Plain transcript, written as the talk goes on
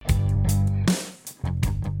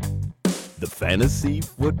The Fantasy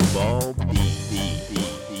Football Beat.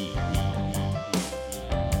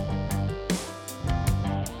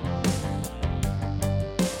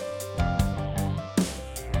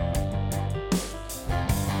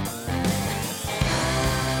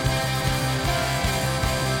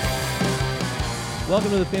 Welcome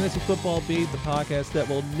to the Fantasy Football Beat, the podcast that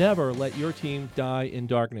will never let your team die in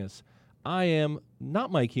darkness. I am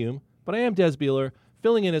not Mike Hume, but I am Des Bieler,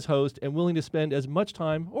 filling in as host and willing to spend as much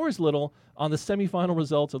time or as little on the semifinal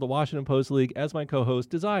results of the Washington Post League as my co-host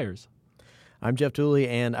desires. I'm Jeff Dooley,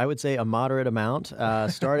 and I would say a moderate amount.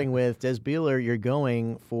 Starting with Des Bieler, you're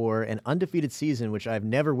going for an undefeated season, which I've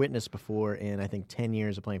never witnessed before in, I think, 10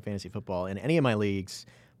 years of playing fantasy football in any of my leagues.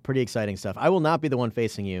 Pretty exciting stuff. I will not be the one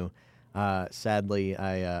facing you. Sadly,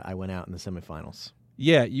 I went out in the semifinals.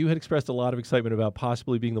 Yeah, you had expressed a lot of excitement about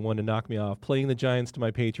possibly being the one to knock me off, playing the Giants to my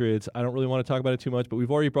Patriots. I don't really want to talk about it too much, but we've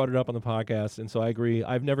already brought it up on the podcast, and so I agree.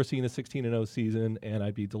 I've never seen a 16-0 season, and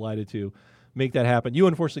I'd be delighted to make that happen. You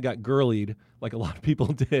unfortunately got girlied, like a lot of people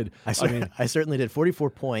did. I certainly did. 44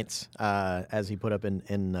 points, as he put up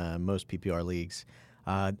in most PPR leagues.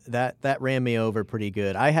 That ran me over pretty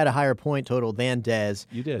good. I had a higher point total than Dez.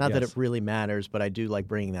 You did, Not that yes. it really matters, but I do like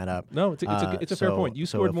bringing that up. No, it's a fair point. You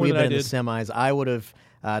scored if more we than had I been did. in the semis, I would have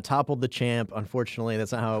toppled the champ. Unfortunately,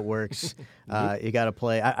 that's not how it works. You got to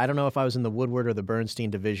play. I don't know if I was in the Woodward or the Bernstein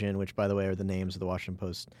division, which, by the way, are the names of the Washington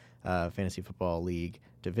Post Fantasy Football League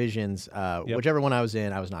divisions. Yep. Whichever one I was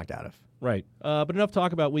in, I was knocked out of. Right. But enough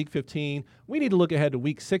talk about Week 15. We need to look ahead to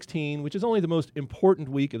Week 16, which is only the most important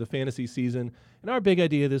week of the fantasy season. And our big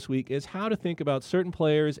idea this week is how to think about certain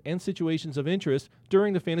players and situations of interest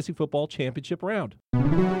during the Fantasy Football Championship round.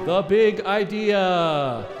 The big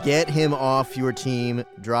idea. Get him off your team.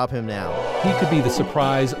 Drop him now. He could be the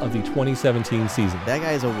surprise of the 2017 season. That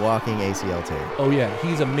guy is a walking ACL tear. Oh, yeah.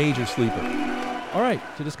 He's a major sleeper. All right,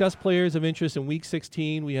 to discuss players of interest in Week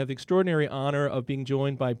 16, we have the extraordinary honor of being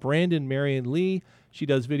joined by Brandon Marianne Lee. She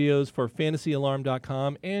does videos for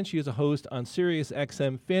FantasyAlarm.com, and she is a host on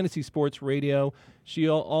SiriusXM Fantasy Sports Radio. She is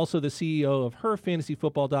also the CEO of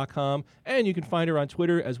HerFantasyFootball.com, and you can find her on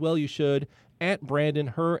Twitter as well. You should, at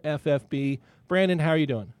Brandon, HerFFB. Brandon, how are you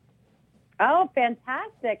doing? Oh,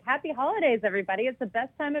 fantastic. Happy holidays, everybody. It's the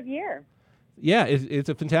best time of year. Yeah, it's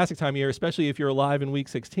a fantastic time of year, especially if you're alive in Week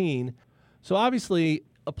 16. So obviously,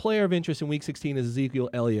 a player of interest in Week 16 is Ezekiel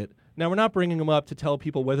Elliott. Now, we're not bringing him up to tell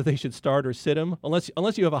people whether they should start or sit him,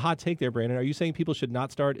 unless you have a hot take there, Brandon. Are you saying people should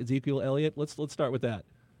not start Ezekiel Elliott? Let's start with that.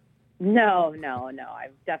 No. I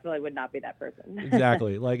definitely would not be that person.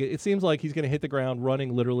 Exactly. Like it seems like he's going to hit the ground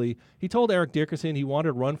running literally. He told Eric Dickerson he wanted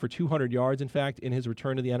to run for 200 yards, in fact, in his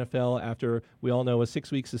return to the NFL after, we all know, a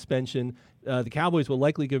 6-week suspension. The Cowboys will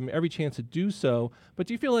likely give him every chance to do so. But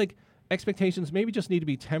do you feel like expectations maybe just need to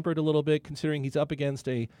be tempered a little bit, considering he's up against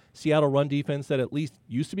a Seattle run defense that at least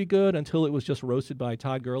used to be good until it was just roasted by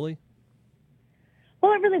Todd Gurley?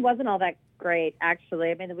 Well, it really wasn't all that great,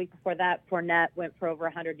 actually. I mean, the week before that, Fournette went for over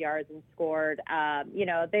 100 yards and scored.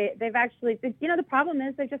 They've actually, the problem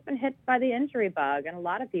is they've just been hit by the injury bug, and a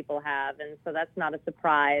lot of people have, and so that's not a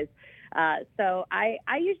surprise. So I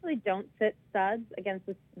usually don't sit studs against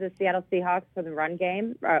the Seattle Seahawks for the run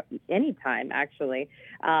game, anytime, actually.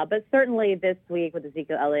 But certainly this week with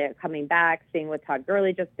Ezekiel Elliott coming back, seeing what Todd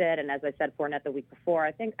Gurley just did, and as I said, Fournette the week before,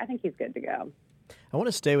 I think he's good to go. I want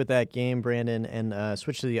to stay with that game, Brandon, and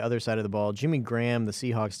switch to the other side of the ball. Jimmy Graham, the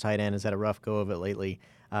Seahawks tight end, has had a rough go of it lately.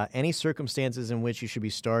 Any circumstances in which you should be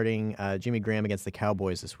starting Jimmy Graham against the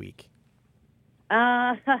Cowboys this week?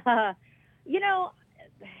 I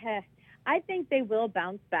think they will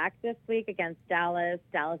bounce back this week against Dallas.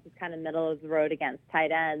 Dallas is kind of middle of the road against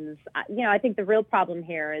tight ends. I think the real problem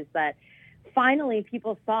here is that finally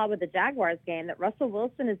people saw with the Jaguars game that Russell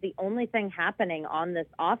Wilson is the only thing happening on this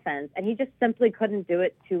offense, and he just simply couldn't do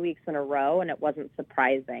it 2 weeks in a row, and it wasn't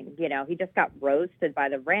surprising. He just got roasted by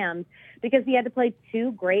the Rams because he had to play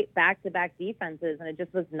two great back-to-back defenses, and it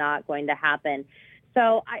just was not going to happen.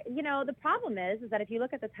 So, the problem is that if you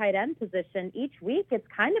look at the tight end position, each week it's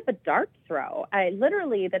kind of a dart throw.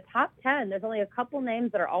 Literally, the top 10, there's only a couple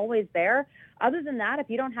names that are always there. Other than that, if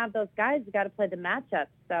you don't have those guys, you got to play the matchups.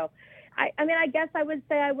 So, I guess I would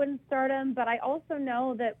say I wouldn't start him, but I also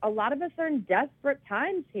know that a lot of us are in desperate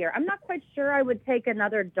times here. I'm not quite sure I would take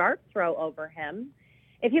another dart throw over him.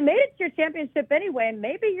 If you made it to your championship anyway,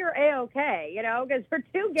 maybe you're A-okay, because for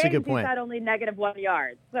 2 games he's had only -1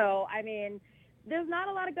 yard. So, there's not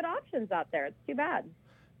a lot of good options out there. It's too bad.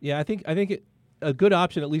 Yeah, I think a good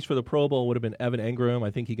option, at least for the Pro Bowl, would have been Evan Engram. I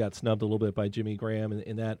think he got snubbed a little bit by Jimmy Graham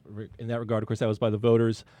in that regard. Of course, that was by the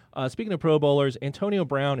voters. Speaking of Pro Bowlers, Antonio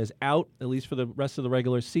Brown is out, at least for the rest of the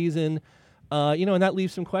regular season. And that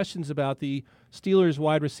leaves some questions about the Steelers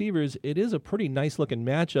wide receivers. It is a pretty nice-looking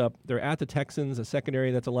matchup. They're at the Texans, a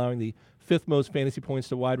secondary that's allowing the 5th most fantasy points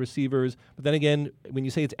to wide receivers. But then again, when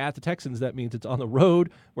you say it's at the Texans, that means it's on the road,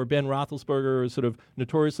 where Ben Roethlisberger is sort of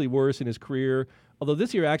notoriously worse in his career. Although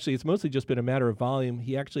this year, actually, it's mostly just been a matter of volume.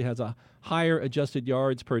 He actually has a higher adjusted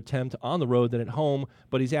yards per attempt on the road than at home,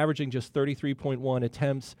 but he's averaging just 33.1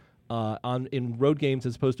 attempts in road games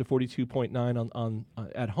as opposed to 42.9 on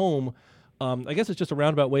at home. I guess it's just a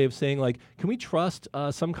roundabout way of saying, like, can we trust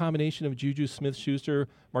some combination of Juju Smith-Schuster,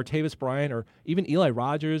 Martavis Bryant, or even Eli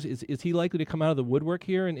Rogers? Is he likely to come out of the woodwork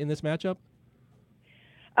here in this matchup?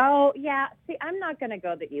 Oh, yeah. See, I'm not going to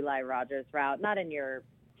go the Eli Rogers route, not in your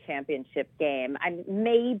championship game.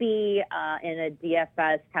 Maybe in a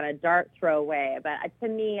DFS kind of dart throwaway, but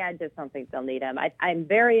to me, I just don't think they'll need him. I'm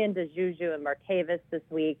very into Juju and Martavis this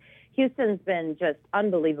week. Houston's been just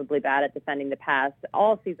unbelievably bad at defending the pass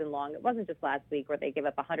all season long. It wasn't just last week where they gave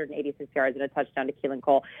up 186 yards and a touchdown to Keelan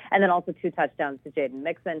Cole, and then also 2 touchdowns to Jaden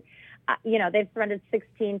Mixon. They've surrendered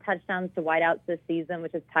 16 touchdowns to wideouts this season,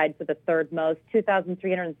 which is tied for the 3rd most.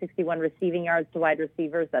 2,361 receiving yards to wide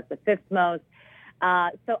receivers. That's the 5th most.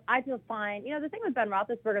 So I feel fine. The thing with Ben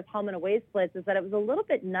Roethlisberger's home and away splits is that it was a little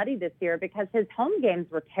bit nutty this year because his home games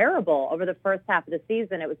were terrible over the first half of the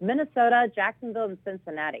season. It was Minnesota, Jacksonville, and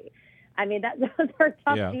Cincinnati. Those are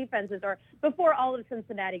tough defenses, or before all of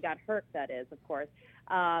Cincinnati got hurt, that is, of course,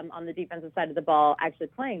 on the defensive side of the ball, actually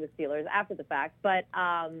playing the Steelers after the fact. But,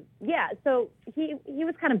 so he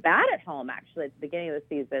was kind of bad at home, actually, at the beginning of the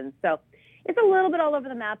season. So it's a little bit all over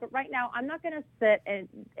the map. But right now, I'm not going to sit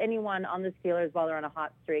anyone on the Steelers while they're on a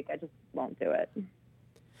hot streak. I just won't do it.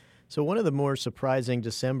 So one of the more surprising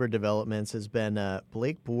December developments has been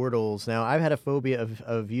Blake Bortles. Now, I've had a phobia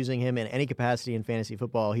of using him in any capacity in fantasy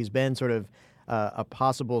football. He's been sort of a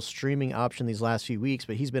possible streaming option these last few weeks,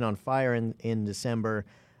 but he's been on fire in December.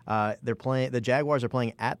 The Jaguars are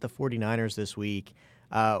playing at the 49ers this week.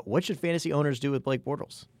 What should fantasy owners do with Blake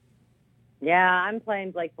Bortles? Yeah, I'm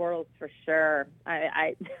playing Blake Bortles for sure.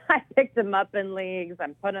 I picked him up in leagues. I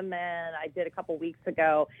put him in. I did a couple weeks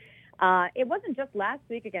ago. It wasn't just last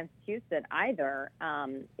week against Houston either.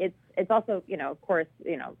 It's also, of course,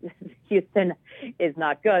 Houston is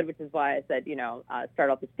not good, which is why I said, start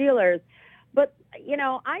off the Steelers. But,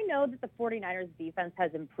 I know that the 49ers defense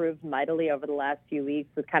has improved mightily over the last few weeks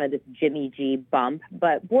with kind of this Jimmy G bump.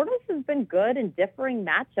 But Bortles has been good in differing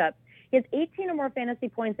matchups. He has 18 or more fantasy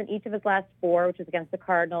points in each of his last 4, which is against the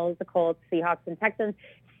Cardinals, the Colts, Seahawks, and Texans.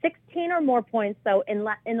 16 or more points, though, in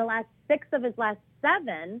the last 6 of his last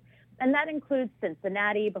 7. And that includes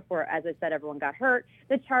Cincinnati before, as I said, everyone got hurt,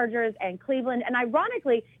 the Chargers, and Cleveland. And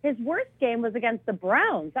ironically, his worst game was against the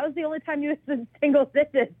Browns. That was the only time he was in single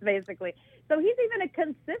digits, basically. So he's even a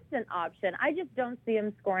consistent option. I just don't see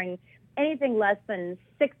him scoring anything less than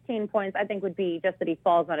 16 points. I think would be just that he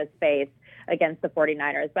falls on his face against the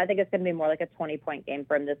 49ers. But I think it's going to be more like a 20-point game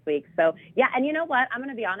for him this week. So, yeah, and you know what? I'm going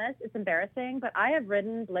to be honest. It's embarrassing, but I have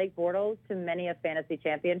ridden Blake Bortles to many a fantasy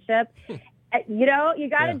championship. You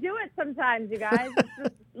got to do it sometimes, you guys.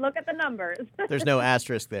 Just look at the numbers. There's no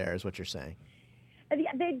asterisk there, is what you're saying.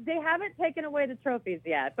 They haven't taken away the trophies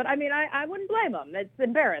yet. But, I wouldn't blame them. It's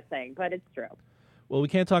embarrassing, but it's true. Well, we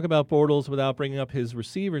can't talk about Bortles without bringing up his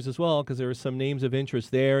receivers as well, because there are some names of interest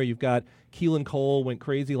there. You've got Keelan Cole went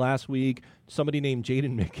crazy last week. Somebody named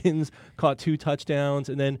Jaden Mickens caught 2 touchdowns.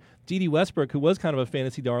 And then D.D. Westbrook, who was kind of a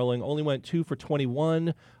fantasy darling, only went 2 for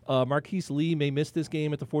 21. Marquise Lee may miss this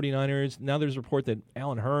game at the 49ers. Now there's a report that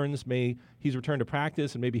Allen Hurns he's returned to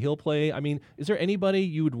practice and maybe he'll play. Is there anybody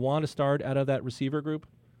you would want to start out of that receiver group?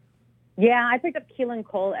 Yeah, I picked up Keelan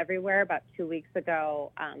Cole everywhere about 2 weeks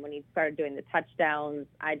ago when he started doing the touchdowns.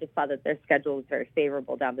 I just saw that their schedule was very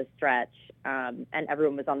favorable down the stretch, and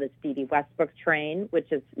everyone was on this D.D. Westbrook train,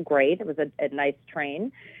 which is great. It was a nice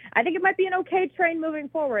train. I think it might be an okay train moving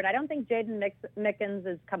forward. I don't think Jaden Mickens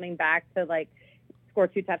is coming back to, score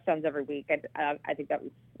 2 touchdowns every week. I think that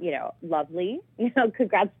was, lovely.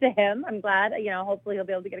 Congrats to him. I'm glad, hopefully he'll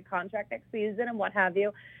be able to get a contract next season and what have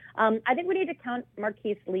you. I think we need to count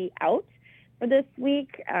Marquise Lee out for this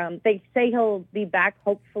week. They say he'll be back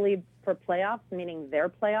hopefully for playoffs, meaning their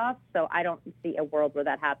playoffs, so I don't see a world where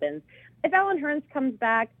that happens. If Allen Hurns comes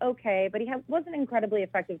back, okay, but he wasn't incredibly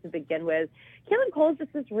effective to begin with. Keelan Cole is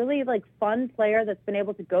just this really, fun player that's been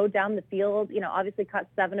able to go down the field, obviously caught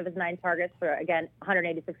 7 of his 9 targets for, again,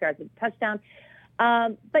 186 yards with a touchdown.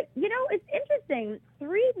 But, it's interesting.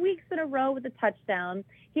 3 weeks in a row with a touchdown.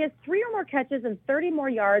 He has 3 or more catches and 30 more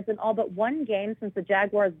yards in all but 1 game since the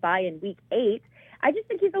Jaguars bye in week 8. I just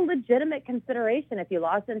think he's a legitimate consideration if you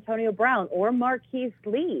lost Antonio Brown or Marquise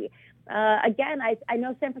Lee. Again, I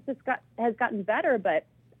know San Francisco has gotten better, but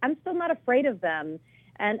I'm still not afraid of them.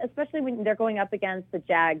 And especially when they're going up against the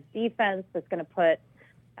Jags defense that's going to put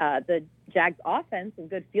the Jags offense in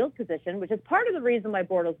good field position, which is part of the reason why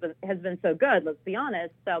Bortles has been so good, let's be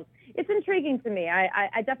honest. So it's intriguing to me.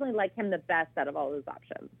 I definitely like him the best out of all those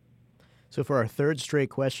options. So for our third straight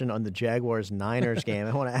question on the Jaguars-Niners game,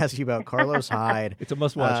 I want to ask you about Carlos Hyde. It's a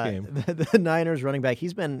must-watch game. The Niners running back,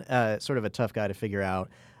 he's been sort of a tough guy to figure out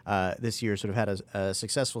this year, sort of had a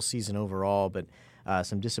successful season overall, but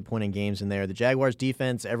some disappointing games in there. The Jaguars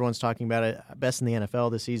defense, everyone's talking about it, best in the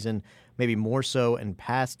NFL this season, maybe more so in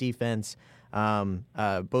pass defense.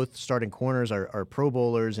 Both starting corners are Pro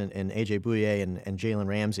Bowlers and A.J. Bouye and Jalen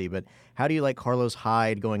Ramsey. But how do you like Carlos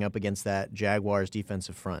Hyde going up against that Jaguars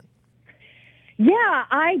defensive front? Yeah,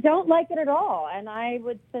 I don't like it at all, and I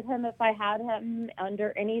would sit him if I had him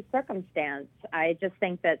under any circumstance. I just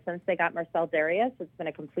think that since they got Marcel Darius, it's been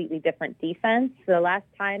a completely different defense. The last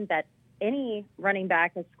time that any running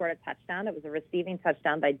back has scored a touchdown, it was a receiving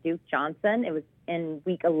touchdown by Duke Johnson. It was in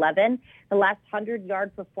Week 11. The last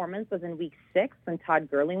 100-yard performance was in Week 6 when Todd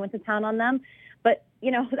Gurley went to town on them. But,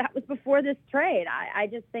 that was before this trade. I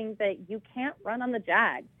just think that you can't run on the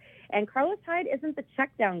Jags. And Carlos Hyde isn't the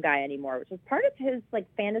check down guy anymore, which is part of his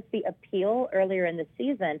fantasy appeal earlier in the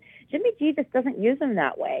season. Jimmy G just doesn't use him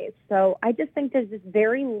that way. So I just think there's just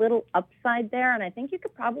very little upside there, and I think you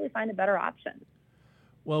could probably find a better option.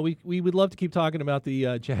 Well, we would love to keep talking about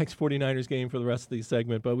the Jags 49ers game for the rest of the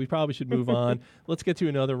segment, but we probably should move on. Let's get to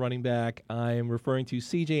another running back. I am referring to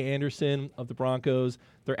C.J. Anderson of the Broncos.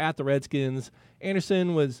 They're at the Redskins.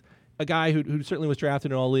 Anderson was a guy who certainly was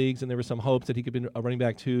drafted in all leagues, and there was some hopes that he could be a running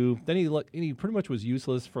back too. Then he pretty much was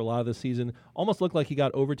useless for a lot of the season. Almost looked like he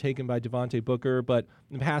got overtaken by Devontae Booker, but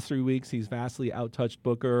in the past 3 weeks he's vastly outtouched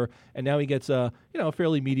Booker, and now he gets a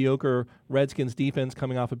fairly mediocre Redskins defense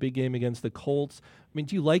coming off a big game against the Colts. I mean,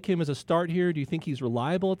 do you like him as a start here? Do you think he's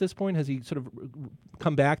reliable at this point? Has he sort of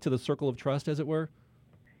come back to the circle of trust, as it were?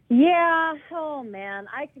 Yeah. Oh, man.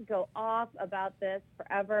 I could go off about this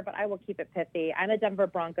forever, but I will keep it pithy. I'm a Denver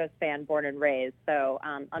Broncos fan, born and raised. So,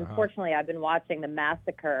 unfortunately, I've been watching the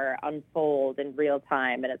massacre unfold in real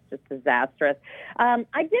time, and it's just disastrous.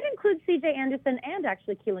 I did include C.J. Anderson and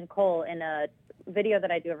actually Keelan Cole in a video that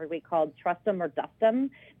I do every week called Trust Them or Dust Them,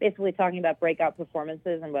 basically talking about breakout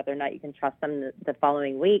performances and whether or not you can trust them the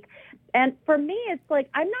following week. And for me, it's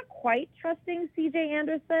I'm not quite trusting C.J.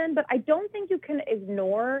 Anderson, but I don't think you can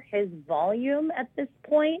ignore his volume at this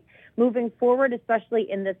point moving forward, especially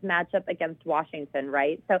in this matchup against Washington,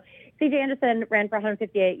 right? So C.J. Anderson ran for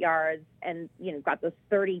 158 yards and, got those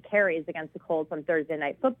 30 carries against the Colts on Thursday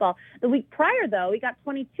Night Football. The week prior, though, he got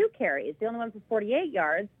 22 carries. He only went for 48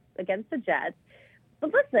 yards against the Jets.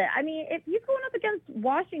 But listen, I mean, if you're going up against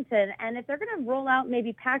Washington and if they're going to roll out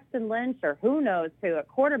maybe Paxton Lynch or who knows who, a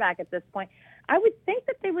quarterback at this point, I would think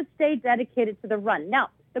that they would stay dedicated to the run. Now,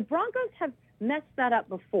 the Broncos have messed that up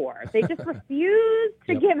before. They just refuse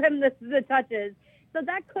to give him the touches. So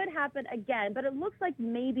that could happen again. But it looks like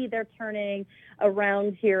maybe they're turning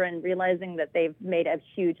around here and realizing that they've made a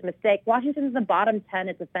huge mistake. Washington's in the bottom 10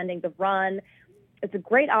 at defending the run. It's a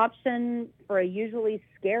great option for a usually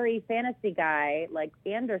scary fantasy guy like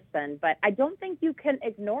Anderson, but I don't think you can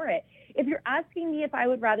ignore it. If you're asking me if I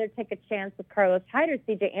would rather take a chance with Carlos Hyde or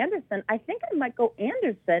C.J. Anderson, I think I might go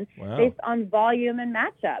Anderson based on volume and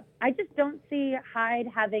matchup. I just don't see Hyde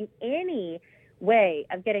having any way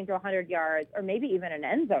of getting to 100 yards or maybe even an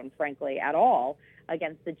end zone, frankly, at all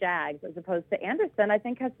against the Jags, as opposed to Anderson, I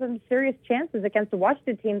think has some serious chances against a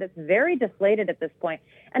Washington team that's very deflated at this point.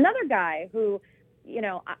 Another guy who,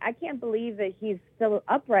 I can't believe that he's still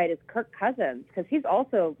upright is Kirk Cousins, because he's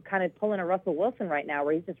also kind of pulling a Russell Wilson right now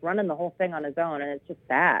where he's just running the whole thing on his own, and it's just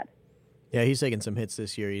sad. Yeah, he's taken some hits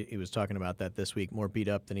this year. He was talking about that this week, more beat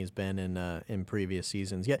up than he's been in previous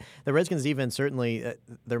seasons. Yeah, the Redskins defense, certainly,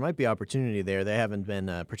 there might be opportunity there. They haven't been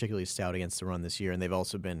particularly stout against the run this year, and they've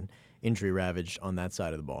also been injury-ravaged on that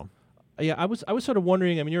side of the ball. Yeah, I was sort of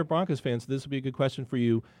wondering, I mean, you're a Broncos fan, so this would be a good question for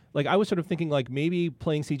you. I was sort of thinking, maybe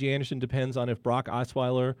playing C.J. Anderson depends on if Brock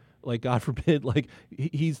Osweiler, God forbid,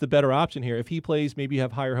 he's the better option here. If he plays, maybe you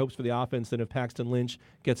have higher hopes for the offense than if Paxton Lynch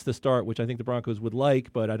gets the start, which I think the Broncos would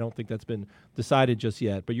like, but I don't think that's been decided just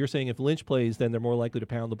yet. But you're saying if Lynch plays, then they're more likely to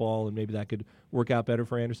pound the ball, and maybe that could work out better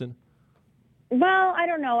for Anderson? Well, I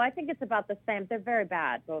don't know. I think it's about the same. They're very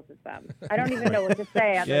bad, both of them. I don't even know what to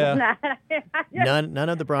say other than that. None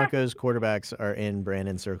of the Broncos quarterbacks are in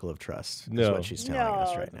Brandon's circle of trust, is what she's telling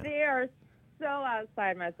us right now. They are so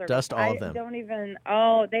outside my circle. Dust all of them. I don't even.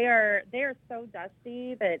 Oh, they are so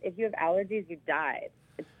dusty that if you have allergies, you die.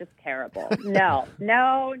 It's just terrible. No,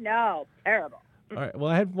 terrible. All right.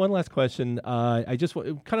 Well, I had one last question. I just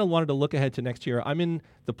kind of wanted to look ahead to next year. I'm in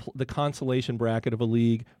the consolation bracket of a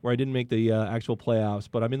league where I didn't make the actual playoffs,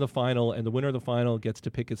 but I'm in the final, and the winner of the final gets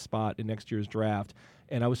to pick his spot in next year's draft.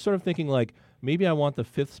 And I was sort of thinking, like, maybe I want the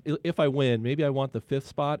fifth. If I win, maybe I want the fifth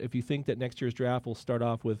spot. If you think that next year's draft will start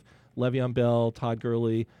off with Le'Veon Bell, Todd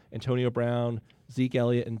Gurley, Antonio Brown, Zeke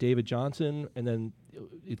Elliott, and David Johnson, and then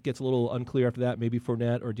it gets a little unclear after that, maybe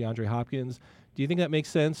Fournette or DeAndre Hopkins. Do you think that makes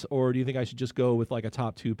sense, or do you think I should just go with like a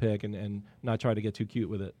top 2 pick and not try to get too cute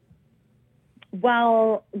with it?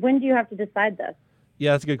 Well, when do you have to decide this?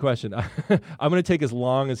 Yeah, that's a good question. I'm going to take as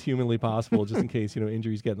long as humanly possible just in case,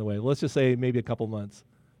 injuries get in the way. Let's just say maybe a couple months.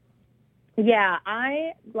 Yeah,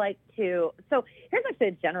 I like to. So here's actually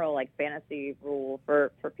a general fantasy rule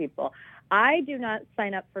for people. I do not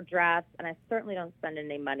sign up for drafts, and I certainly don't spend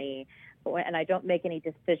any money, and I don't make any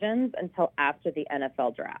decisions until after the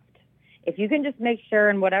NFL draft. If you can just make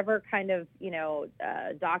sure in whatever kind of,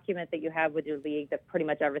 document that you have with your league that pretty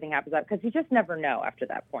much everything happens out, because you just never know after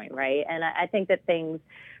that point, right? And I think that things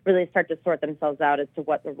really start to sort themselves out as to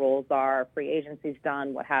what the rules are, free agency's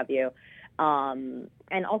done, what have you. And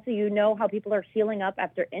also, how people are healing up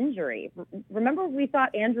after injury. Remember, we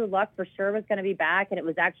thought Andrew Luck for sure was going to be back, and it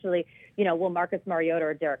was actually, will Marcus Mariota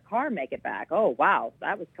or Derek Carr make it back? Oh, wow,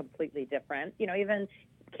 that was completely different. Even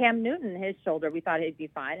Cam Newton, his shoulder, we thought he'd be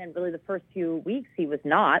fine, and really the first few weeks he was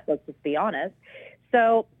not, let's just be honest.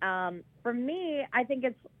 So for me, I think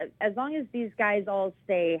it's as long as these guys all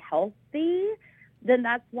stay healthy, then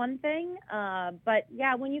that's one thing. But,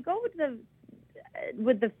 yeah, when you go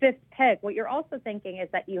with the fifth pick, what you're also thinking is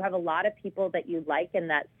that you have a lot of people that you like in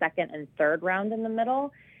that second and third round in the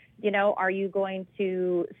middle. Are you going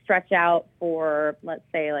to stretch out for, let's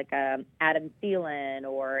say, like Adam Thielen,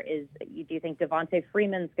 or do you think Devontae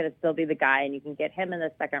Freeman's going to still be the guy and you can get him in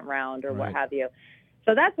the second round or what have you?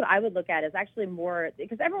 So that's what I would look at is actually more,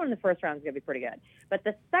 because everyone in the first round is going to be pretty good. But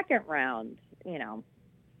the second round,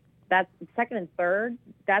 that's second and third,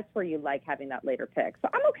 that's where you like having that later pick. So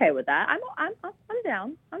I'm okay with that. I'm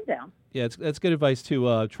down. I'm down. Yeah, that's good advice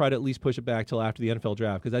to try to at least push it back till after the NFL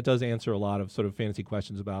draft, because that does answer a lot of sort of fantasy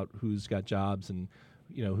questions about who's got jobs and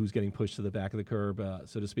who's getting pushed to the back of the curb,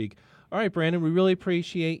 so to speak. All right, Brandon, we really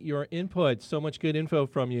appreciate your input. So much good info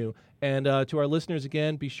from you. And to our listeners,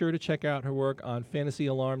 again, be sure to check out her work on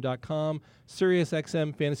fantasyalarm.com,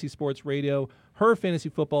 SiriusXM Fantasy Sports Radio,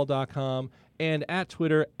 herfantasyfootball.com, and at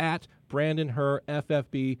Twitter, at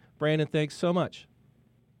BrandonHerFFB. Brandon, thanks so much.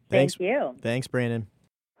 Thanks. Thank you. Thanks, Brandon.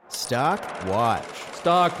 Stock Watch.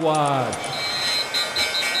 Stock Watch.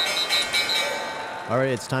 All right,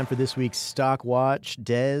 it's time for this week's Stock Watch.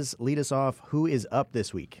 Dez, lead us off. Who is up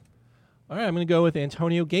this week? All right, I'm going to go with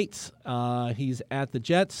Antonio Gates. He's at the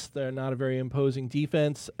Jets. They're not a very imposing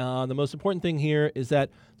defense. The most important thing here is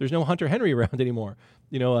that there's no Hunter Henry around anymore.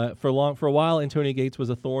 For a while, Antonio Gates was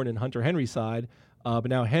a thorn in Hunter Henry's side, but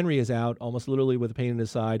now Henry is out, almost literally with a pain in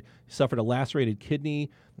his side. He suffered a lacerated kidney,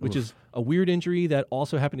 which is a weird injury that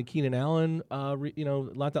also happened to Keenan Allen,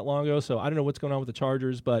 not that long ago. So I don't know what's going on with the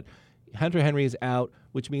Chargers, but Hunter Henry is out,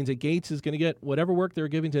 which means that Gates is going to get whatever work they're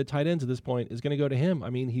giving to tight ends at this point is going to go to him. I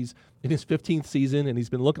mean, he's in his 15th season, and he's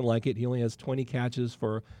been looking like it. He only has 20 catches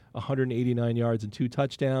for 189 yards and 2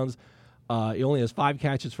 touchdowns. He only has 5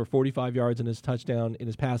 catches for 45 yards in his touchdown in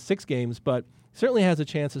his past 6 games, but certainly has a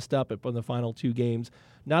chance to step up in the final 2 games.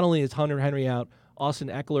 Not only is Hunter Henry out, Austin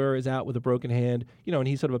Eckler is out with a broken hand, and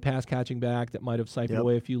he's sort of a pass-catching back that might have siphoned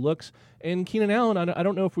away a few looks. And Keenan Allen, I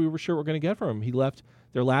don't know if we were sure we're going to get from him. He left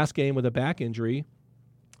their last game with a back injury.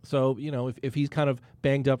 So, if he's kind of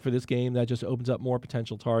banged up for this game, that just opens up more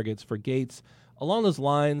potential targets for Gates. Along those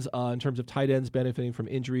lines, in terms of tight ends benefiting from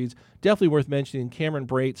injuries, definitely worth mentioning Cameron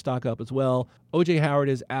Brate, stock up as well. O.J. Howard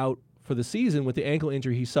is out for the season with the ankle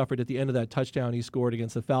injury he suffered at the end of that touchdown he scored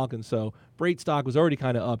against the Falcons. So Brate stock was already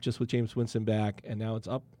kind of up just with James Winston back, and now it's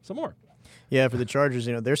up some more. Yeah, for the Chargers,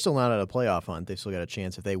 they're still not at a playoff hunt. They've still got a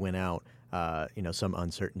chance if they win out. Some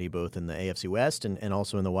uncertainty both in the AFC West and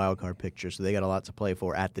also in the wild card picture. So they got a lot to play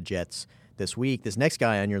for at the Jets this week. This next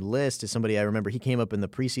guy on your list is somebody I remember. He came up in the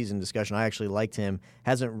preseason discussion. I actually liked him.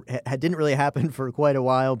 Didn't really happen for quite a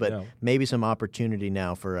while, but maybe some opportunity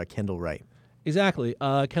now for Kendall Wright. Exactly.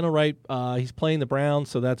 Kendall Wright, he's playing the Browns,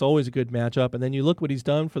 so that's always a good matchup. And then you look what he's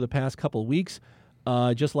done for the past couple of weeks.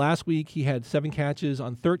 Just last week, he had 7 catches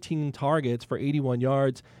on 13 targets for 81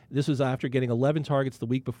 yards. This was after getting 11 targets the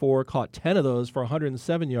week before, caught 10 of those for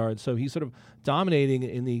 107 yards. So he's sort of dominating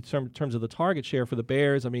in the terms of the target share for the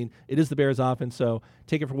Bears. I mean, it is the Bears offense, so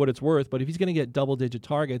take it for what it's worth. But if he's going to get double-digit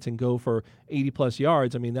targets and go for 80-plus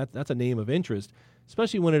yards, I mean, that's a name of interest,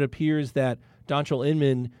 especially when it appears that Dontrell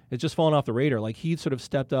Inman has just fallen off the radar. Like, he sort of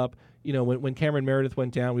stepped up. You know, when Cameron Meredith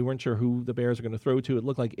went down, we weren't sure who the Bears were going to throw to. It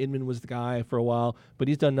looked like Inman was the guy for a while, but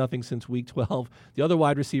he's done nothing since week 12. The other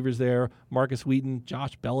wide receivers there, Marcus Wheaton,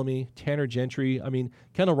 Josh Bellamy, Tanner Gentry. I mean,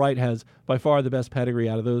 Kendall Wright has by far the best pedigree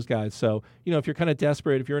out of those guys. So, you know, if you're kind of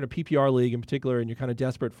desperate, if you're in a PPR league in particular and you're kind of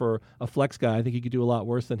desperate for a flex guy, I think you could do a lot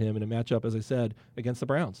worse than him in a matchup, as I said, against the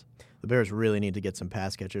Browns. The Bears really need to get some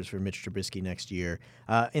pass catchers for Mitch Trubisky next year.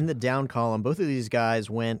 In the down column, both of these guys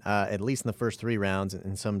went at least in the first 3 rounds.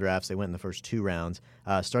 In some drafts, they went in the first 2 rounds.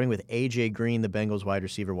 Starting with A.J. Green, the Bengals wide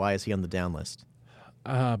receiver. Why is he on the down list?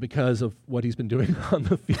 Because of what he's been doing on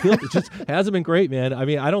the field. It just hasn't been great, man. I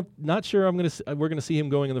mean, not sure we're gonna see him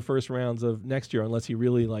going in the first rounds of next year unless he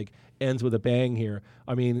really ends with a bang here.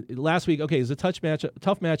 I mean, last week, okay, it was a tough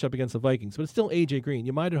matchup against the Vikings, but it's still A.J. Green.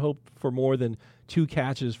 You might have hoped for more than 2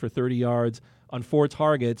 catches for 30 yards on 4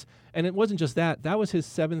 targets, and it wasn't just that. That was his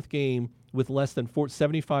 7th game with less than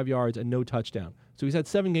 75 yards and no touchdown. So he's had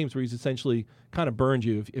 7 games where he's essentially kind of burned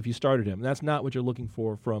you if you started him. And that's not what you're looking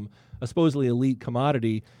for from a supposedly elite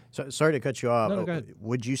commodity. So, sorry to cut you off. No, go ahead.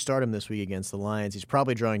 Would you start him this week against the Lions? He's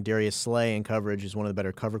probably drawing Darius Slay in coverage. He's one of the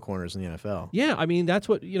better cover corners in the NFL. Yeah, I mean, that's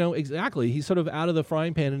what, exactly. He's sort of out of the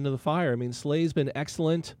frying pan into the fire. I mean, Slay's been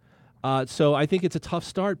excellent. So I think it's a tough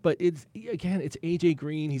start, but it's A.J.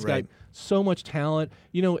 Green. He's got so much talent.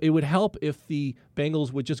 You know, it would help if the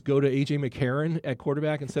Bengals would just go to A.J. McCarron at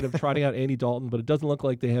quarterback instead of trotting out Andy Dalton, but it doesn't look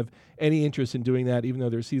like they have any interest in doing that, even though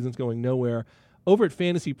their season's going nowhere. Over at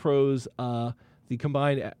Fantasy Pros, the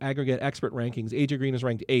combined aggregate expert rankings, A.J. Green is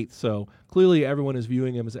ranked 8th, so clearly everyone is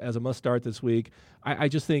viewing him as a must-start this week. I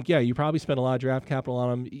just think, you probably spent a lot of draft capital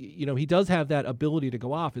on him. You know, he does have that ability to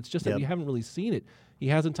go off. It's just that you haven't really seen it. He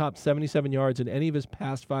hasn't topped 77 yards in any of his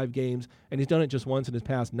past 5 games, and he's done it just once in his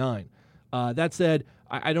past 9. That said,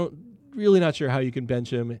 I don't really not sure how you can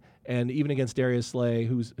bench him, and even against Darius Slay,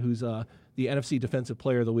 who's the NFC Defensive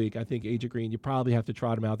Player of the Week, I think A.J. Green, you probably have to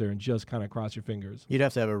trot him out there and just kind of cross your fingers. You'd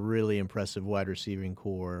have to have a really impressive wide receiving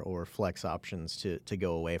core or flex options to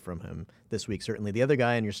go away from him this week, certainly. The other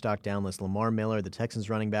guy on your stock down list, Lamar Miller, the Texans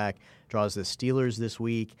running back, draws the Steelers this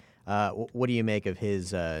week. What do you make of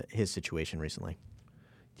his situation recently?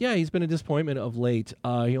 Yeah, he's been a disappointment of late.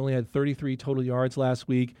 He only had 33 total yards last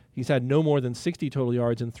week. He's had no more than 60 total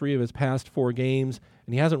yards in 3 of his past 4 games,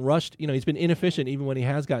 and he hasn't rushed. You know, he's been inefficient even when he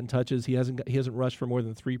has gotten touches. He hasn't rushed for more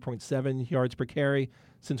than 3.7 yards per carry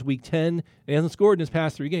since week 10, and he hasn't scored in his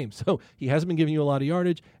past 3 games. So he hasn't been giving you a lot of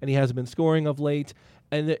yardage, and he hasn't been scoring of late.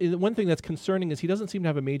 And the one thing that's concerning is he doesn't seem to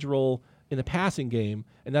have a major role in the passing game,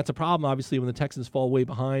 and that's a problem, obviously, when the Texans fall way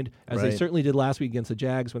behind, as they certainly did last week against the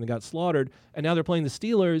Jags when they got slaughtered. And now they're playing the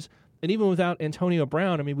Steelers, and even without Antonio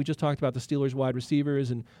Brown, I mean, we just talked about the Steelers wide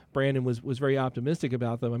receivers, and Brandon was very optimistic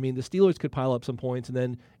about them. I mean, the Steelers could pile up some points, and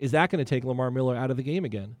then is that going to take Lamar Miller out of the game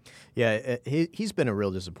again? Yeah, he's been a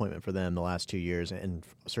real disappointment for them the last 2 years, and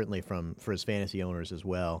certainly for his fantasy owners as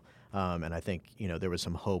well. And I think, there was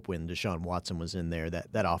some hope when Deshaun Watson was in there that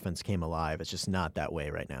offense came alive. It's just not that way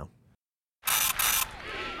right now.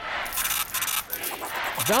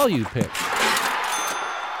 Value pick.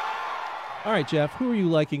 All right, Jeff, who are you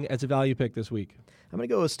liking as a value pick this week? I'm going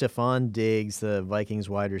to go with Stephon Diggs, the Vikings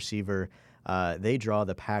wide receiver. They draw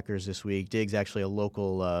the Packers this week. Diggs actually a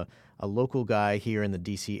local guy here in the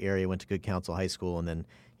D.C. area, went to Good Counsel High School and then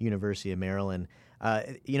University of Maryland.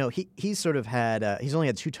 He's sort of had he's only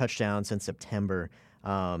had 2 touchdowns since September.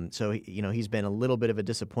 So he's been a little bit of a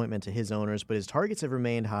disappointment to his owners, but his targets have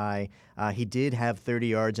remained high. He did have 30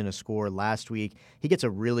 yards and a score last week. He gets a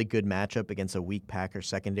really good matchup against a weak Packers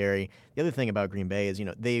secondary. The other thing about Green Bay is,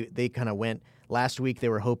 they kind of went last week. They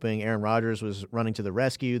were hoping Aaron Rodgers was running to the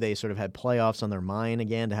rescue. They sort of had playoffs on their mind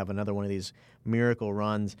again to have another one of these miracle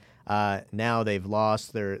runs. Now they've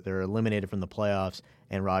lost. They're eliminated from the playoffs,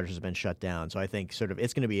 and Rodgers has been shut down. So I think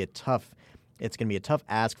it's going to be a tough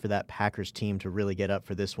ask for that Packers team to really get up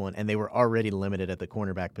for this one, and they were already limited at the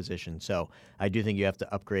cornerback position. So I do think you have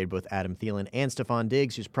to upgrade both Adam Thielen and Stephon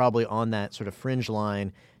Diggs, who's probably on that sort of fringe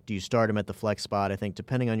line. Do you start him at the flex spot? I think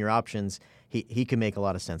depending on your options, he can make a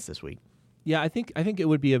lot of sense this week. Yeah, I think it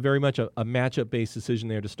would be very much a matchup-based decision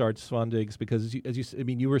there to start Stephon Diggs because,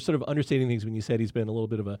 you were sort of understating things when you said he's been a little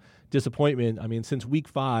bit of a disappointment. I mean, since week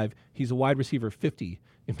 5, he's a wide receiver 50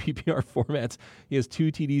 in PPR formats. He has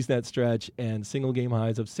 2 TDs that stretch and single game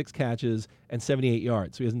highs of 6 catches and 78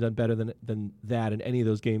 yards. So he hasn't done better than that in any of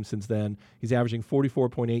those games since then. He's averaging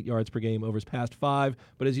 44.8 yards per game over his past 5.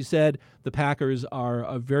 But as you said, the Packers are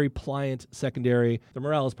a very pliant secondary. The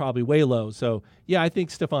morale is probably way low. So, yeah, I think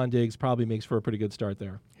Stephon Diggs probably makes for a pretty good start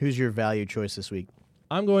there. Who's your value choice this week?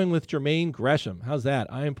 I'm going with Jermaine Gresham. How's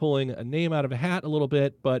that? I am pulling a name out of a hat a little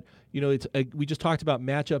bit, but we just talked about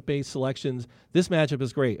matchup-based selections. This matchup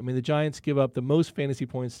is great. I mean, the Giants give up the most fantasy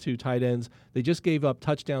points to tight ends. They just gave up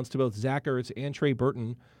touchdowns to both Zach Ertz and Trey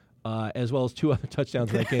Burton, as well as 2 other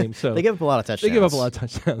touchdowns in that game. So they give up a lot of touchdowns. They give up a lot of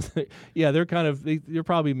touchdowns. Yeah, they're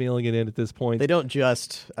probably mailing it in at this point.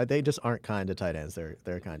 They just aren't kind to tight ends.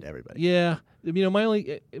 They're kind to everybody. Yeah. My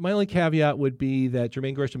only caveat would be that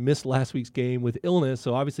Jermaine Gresham missed last week's game with illness,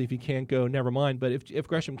 so obviously if he can't go, never mind. But if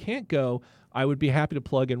Gresham can't go, I would be happy to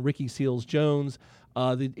plug in Ricky Seals-Jones.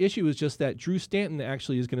 The issue is just that Drew Stanton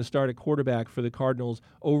actually is going to start at quarterback for the Cardinals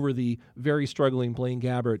over the very struggling Blaine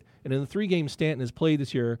Gabbert. And in the 3 games Stanton has played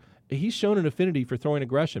this year, he's shown an affinity for throwing to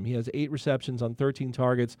Gresham. He has 8 receptions on 13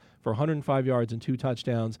 targets for 105 yards and 2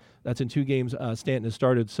 touchdowns. That's in 2 games Stanton has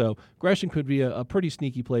started. So Gresham could be a pretty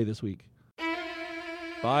sneaky play this week.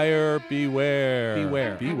 Buyer beware.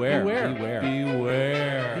 Beware. Beware. Beware. Beware.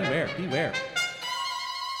 Beware. Beware. Beware.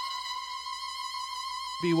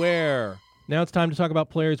 Beware. Now it's time to talk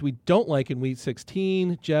about players we don't like in Week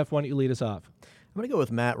 16. Jeff, why don't you lead us off? I'm going to go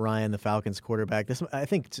with Matt Ryan, the Falcons quarterback. I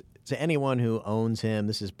think to anyone who owns him,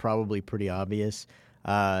 this is probably pretty obvious.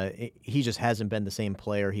 He just hasn't been the same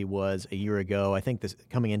player he was a year ago. I think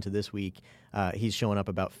coming into this week, he's showing up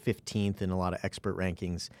about 15th in a lot of expert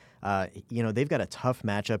rankings. They've got a tough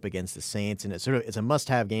matchup against the Saints, and it's a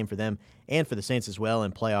must-have game for them and for the Saints as well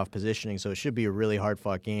in playoff positioning. So it should be a really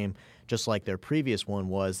hard-fought game, just like their previous one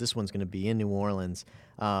was. This one's going to be in New Orleans.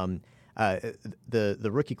 The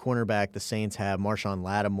rookie cornerback the Saints have, Marshawn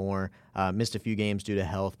Lattimore, missed a few games due to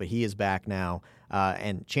health, but he is back now.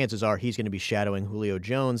 And chances are he's going to be shadowing Julio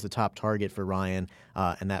Jones, the top target for Ryan,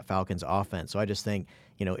 and that Falcons offense. So I just think,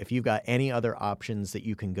 if you've got any other options that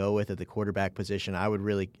you can go with at the quarterback position, I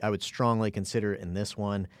would strongly consider it in this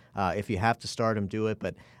one. If you have to start him, do it.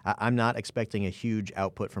 But I'm not expecting a huge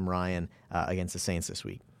output from Ryan against the Saints this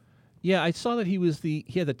week. Yeah, I saw that he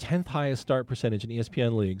had the 10th highest start percentage in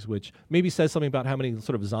ESPN leagues, which maybe says something about how many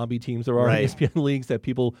sort of zombie teams there are in ESPN leagues that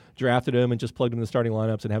people drafted him and just plugged him in the starting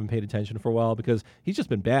lineups and haven't paid attention for a while because he's just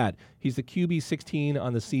been bad. He's the QB 16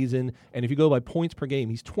 on the season, and if you go by points per game,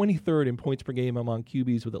 he's 23rd in points per game among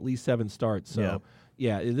QBs with at least 7 starts. So,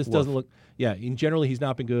 this doesn't look – in generally he's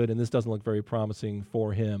not been good, and this doesn't look very promising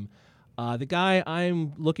for him. The guy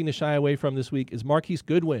I'm looking to shy away from this week is Marquise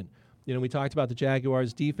Goodwin. We talked about the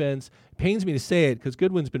Jaguars' defense. It pains me to say it because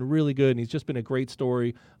Goodwin's been really good, and he's just been a great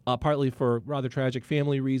story, partly for rather tragic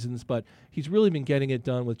family reasons, but he's really been getting it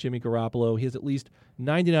done with Jimmy Garoppolo. He has at least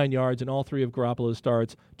 99 yards in all 3 of Garoppolo's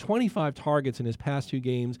starts, 25 targets in his past 2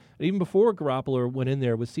 games, and even before Garoppolo went in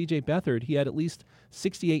there with C.J. Beathard, he had at least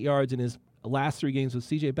 68 yards in his last 3 games with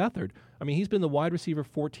C.J. Beathard. I mean, he's been the wide receiver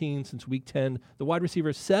 14 since Week 10, the wide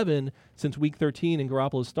receiver 7 since Week 13 in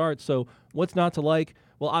Garoppolo's starts. So what's not to like?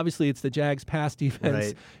 Well, obviously, it's the Jags' pass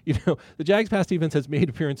defense. Right. The Jags' pass defense has made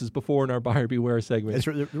appearances before in our Buyer Beware segment. It's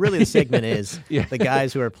really the segment is the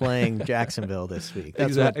guys who are playing Jacksonville this week.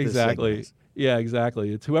 That's what this segment is. Yeah,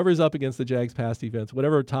 exactly. It's whoever's up against the Jags' pass defense,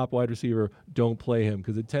 whatever top wide receiver, don't play him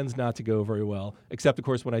because it tends not to go very well. Except, of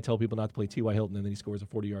course, when I tell people not to play T.Y. Hilton and then he scores a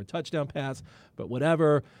 40-yard touchdown pass. But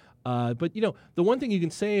whatever. But the one thing you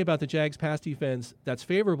can say about the Jags' pass defense that's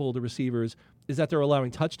favorable to receivers is that they're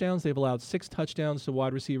allowing touchdowns. They've allowed 6 touchdowns to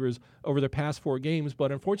wide receivers over their past 4 games.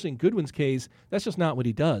 But unfortunately, in Goodwin's case, that's just not what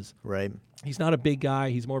he does. Right. He's not a big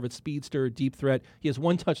guy. He's more of a speedster, deep threat. He has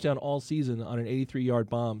 1 touchdown all season on an 83-yard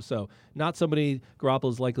bomb. So not somebody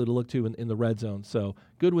Garoppolo is likely to look to in the red zone. So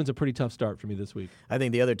Goodwin's a pretty tough start for me this week. I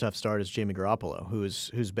think the other tough start is Jimmy Garoppolo,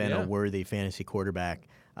 who's been a worthy fantasy quarterback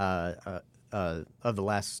of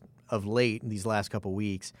late these last couple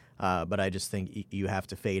weeks. But I just think you have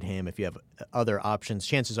to fade him if you have other options.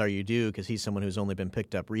 Chances are you do because he's someone who's only been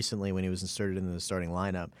picked up recently when he was inserted into the starting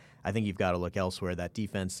lineup. I think you've got to look elsewhere. That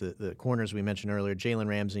defense, the corners we mentioned earlier, Jalen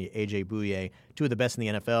Ramsey, A.J. Bouye, 2 of the best in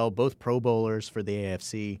the NFL, both Pro Bowlers for the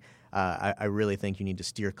AFC. I really think you need to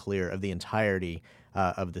steer clear of the entirety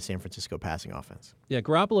of the San Francisco passing offense. Yeah,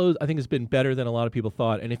 Garoppolo I think has been better than a lot of people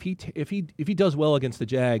thought, and if he does well against the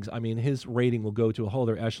Jags, I mean his rating will go to a whole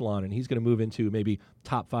other echelon, and he's going to move into maybe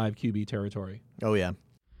top 5 QB territory. Oh yeah.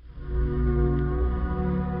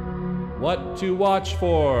 What to watch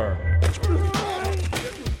for?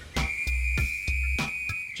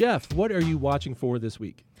 Jeff, what are you watching for this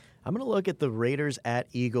week? I'm going to look at the Raiders at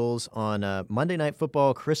Eagles on Monday Night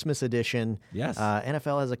Football Christmas edition. Yes.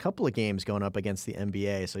 NFL has a couple of games going up against the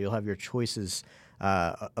NBA, so you'll have your choices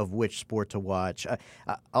of which sport to watch.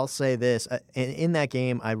 I'll say this. In that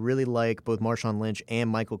game, I really like both Marshawn Lynch and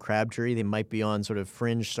Michael Crabtree. They might be on sort of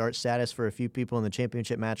fringe start status for a few people in the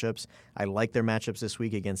championship matchups. I like their matchups this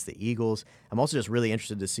week against the Eagles. I'm also just really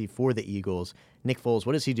interested to see for the Eagles, Nick Foles,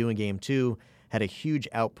 what does he do in game 2? Had a huge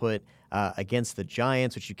output against the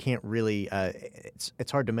Giants, which you can't really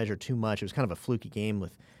it's hard to measure too much. It was kind of a fluky game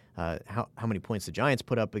with how many points the Giants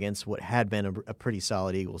put up against what had been a pretty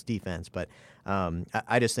solid Eagles defense. But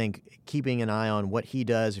I just think keeping an eye on what he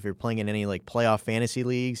does, if you're playing in any like playoff fantasy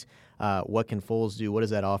leagues, what can Foles do? What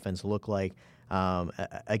does that offense look like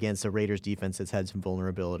against a Raiders defense that's had some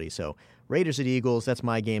vulnerability? So Raiders at Eagles, that's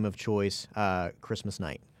my game of choice Christmas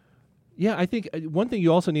night. Yeah, I think one thing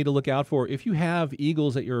you also need to look out for, if you have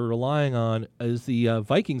Eagles that you're relying on, is the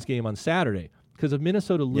Vikings game on Saturday. Because if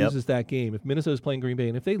Minnesota loses that game, if Minnesota's playing Green Bay,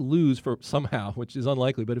 and if they lose for somehow, which is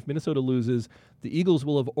unlikely, but if Minnesota loses, the Eagles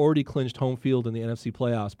will have already clinched home field in the NFC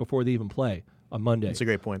playoffs before they even play on Monday. That's a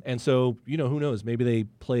great point. And so, who knows? Maybe they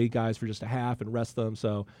play guys for just a half and rest them.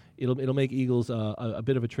 So it'll make Eagles a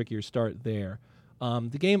bit of a trickier start there.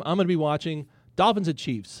 The game I'm going to be watching, Dolphins at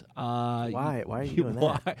Chiefs. Why are you doing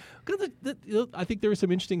that? Because I think there are some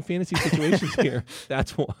interesting fantasy situations here.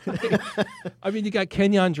 That's why. I mean, you got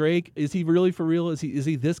Kenyon Drake. Is he really for real? Is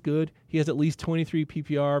he this good? He has at least 23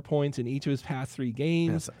 PPR points in each of his past 3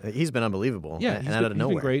 games. He's been unbelievable. Yeah, and out of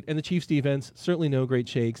nowhere. He's been great. And the Chiefs defense, certainly no great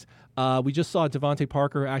shakes. We just saw Devontae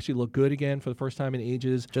Parker actually look good again for the first time in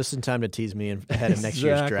ages. Just in time to tease me ahead of next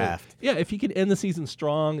year's draft. Yeah, if he can end the season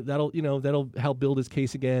strong, that'll help build his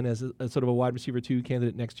case again as a sort of a wide receiver 2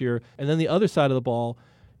 candidate next year. And then the other side of the ball,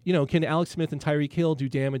 can Alex Smith and Tyreek Hill do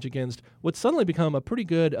damage against what's suddenly become a pretty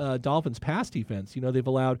good Dolphins pass defense? They've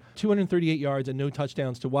allowed 238 yards and no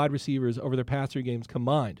touchdowns to wide receivers over their past 3 games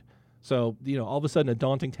combined. So, all of a sudden a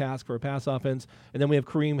daunting task for a pass offense. And then we have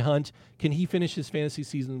Kareem Hunt. Can he finish his fantasy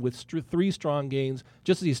season with 3 strong games,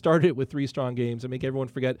 just as he started it with 3 strong games, and make everyone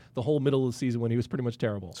forget the whole middle of the season when he was pretty much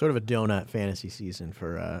terrible? Sort of a donut fantasy season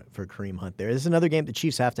for Kareem Hunt there. This is another game the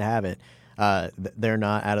Chiefs have to have it. They're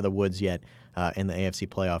not out of the woods yet in the AFC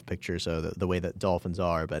playoff picture, so the way that Dolphins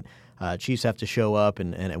are. But Chiefs have to show up,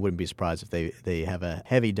 and I wouldn't be surprised if they have a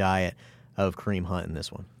heavy diet of Kareem Hunt in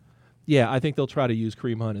this one. Yeah, I think they'll try to use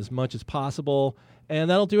Kareem Hunt as much as possible. And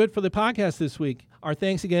that'll do it for the podcast this week. Our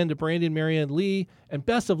thanks again to Brandon Marianne Lee, and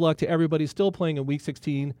best of luck to everybody still playing in Week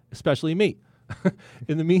 16, especially me.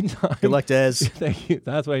 In the meantime... Good luck, Des. Thank you.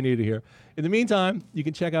 That's what I need to hear. In the meantime, you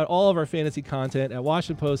can check out all of our fantasy content at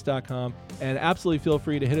WashingtonPost.com, and absolutely feel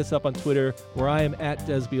free to hit us up on Twitter, where I am at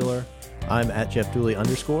Des Bieler. I'm at Jeff Dooley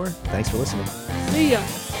 _. Thanks for listening. See ya!